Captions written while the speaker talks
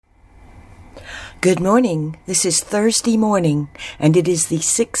Good morning. This is Thursday morning, and it is the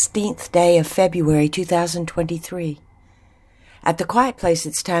 16th day of February 2023. At the Quiet Place,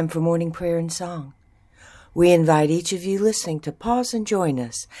 it's time for morning prayer and song. We invite each of you listening to pause and join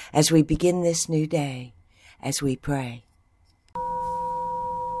us as we begin this new day, as we pray.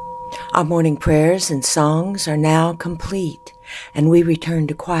 Our morning prayers and songs are now complete, and we return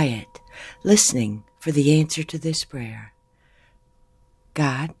to quiet, listening for the answer to this prayer.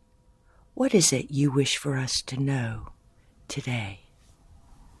 God, what is it you wish for us to know today?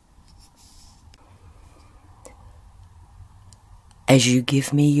 As you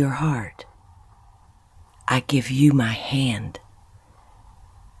give me your heart, I give you my hand.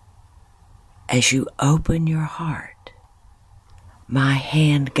 As you open your heart, my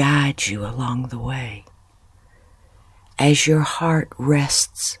hand guides you along the way. As your heart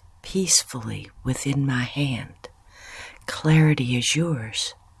rests peacefully within my hand, clarity is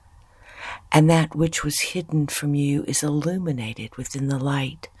yours. And that which was hidden from you is illuminated within the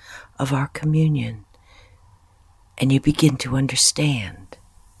light of our communion. And you begin to understand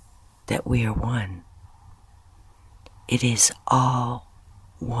that we are one. It is all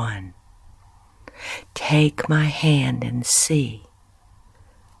one. Take my hand and see.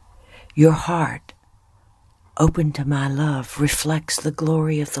 Your heart, open to my love, reflects the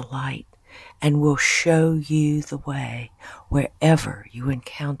glory of the light and will show you the way wherever you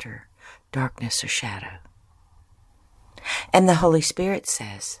encounter darkness or shadow. And the Holy Spirit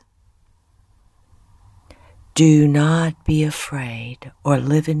says, do not be afraid or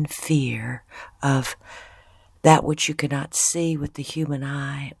live in fear of that which you cannot see with the human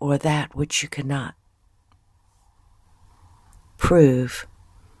eye or that which you cannot prove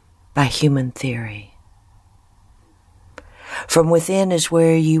by human theory. From within is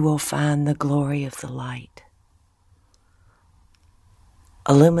where you will find the glory of the light.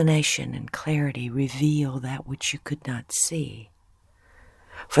 Illumination and clarity reveal that which you could not see.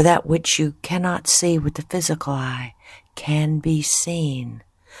 For that which you cannot see with the physical eye can be seen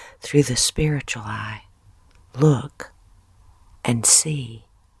through the spiritual eye. Look and see.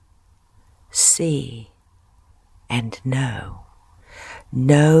 See and know.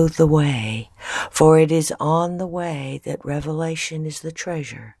 Know the way, for it is on the way that revelation is the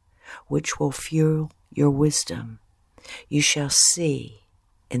treasure which will fuel your wisdom. You shall see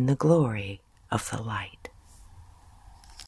in the glory of the light.